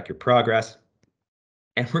help you track your progress.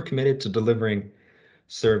 And we're committed to delivering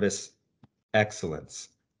service excellence.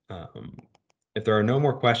 If there are no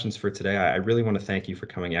more questions for today, I really want to thank you for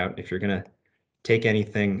coming out. If you're going to take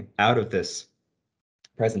anything out of this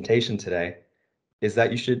presentation today, is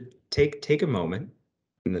that you should take a moment.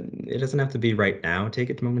 It doesn't have to be right now. Take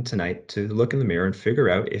a moment tonight to look in the mirror and figure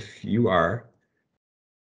out if you are,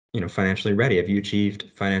 financially ready. Have you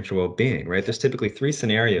achieved financial well-being, right? There's typically 3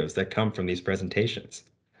 scenarios that come from these presentations.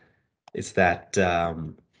 It's that,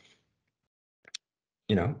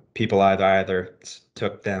 people either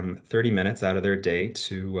took them 30 minutes out of their day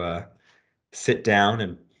to sit down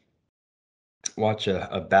and watch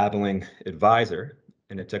a babbling advisor,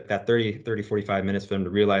 and it took that 45 minutes for them to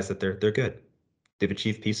realize that they're good. They've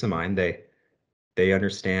achieved peace of mind. They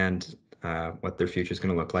understand what their future is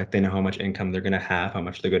going to look like. They know how much income they're going to have, how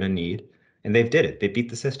much they're going to need, and they've did it. They beat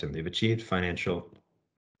the system. They've achieved financial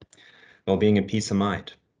well-being and peace of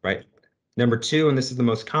mind, right? Number 2, and this is the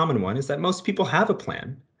most common one, is that most people have a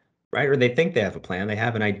plan, right? Or they think they have a plan. They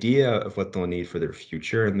have an idea of what they'll need for their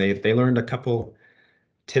future, and they learned a couple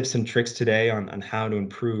tips and tricks today on how to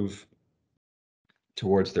improve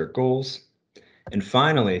towards their goals. And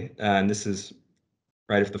finally, and this is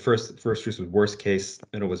right, if the first truth was worst case,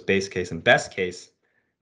 middle was base case, and best case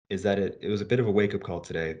is that it was a bit of a wake-up call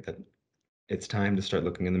today that it's time to start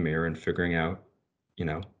looking in the mirror and figuring out,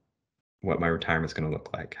 what my retirement's going to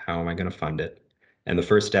look like. How am I going to fund it? And the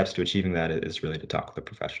first steps to achieving that is really to talk with a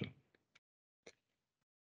professional.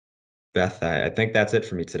 Beth, I think that's it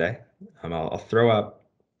for me today. I'll throw up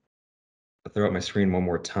my screen one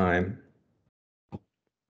more time.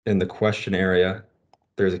 In the question area,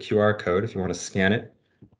 there's a QR code. If you want to scan it,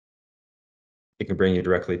 it can bring you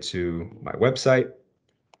directly to my website.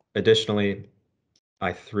 Additionally,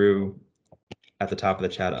 I threw at the top of the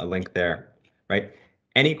chat a link there, right?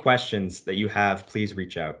 Any questions that you have, please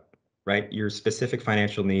reach out, right? Your specific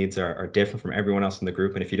financial needs are different from everyone else in the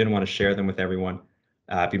group, and if you didn't want to share them with everyone,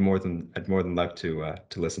 I'd more than love to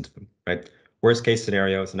listen to them, right? Worst case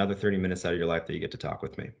scenario is another 30 minutes out of your life that you get to talk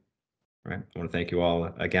with me, right? I want to thank you all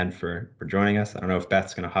again for joining us. I don't know if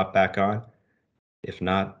Beth's going to hop back on. If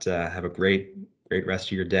not, have a great rest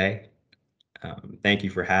of your day. Thank you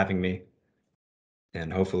for having me.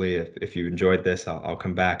 And hopefully, if you enjoyed this, I'll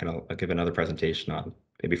come back and I'll give another presentation on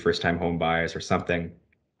maybe first-time home buyers or something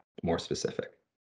more specific.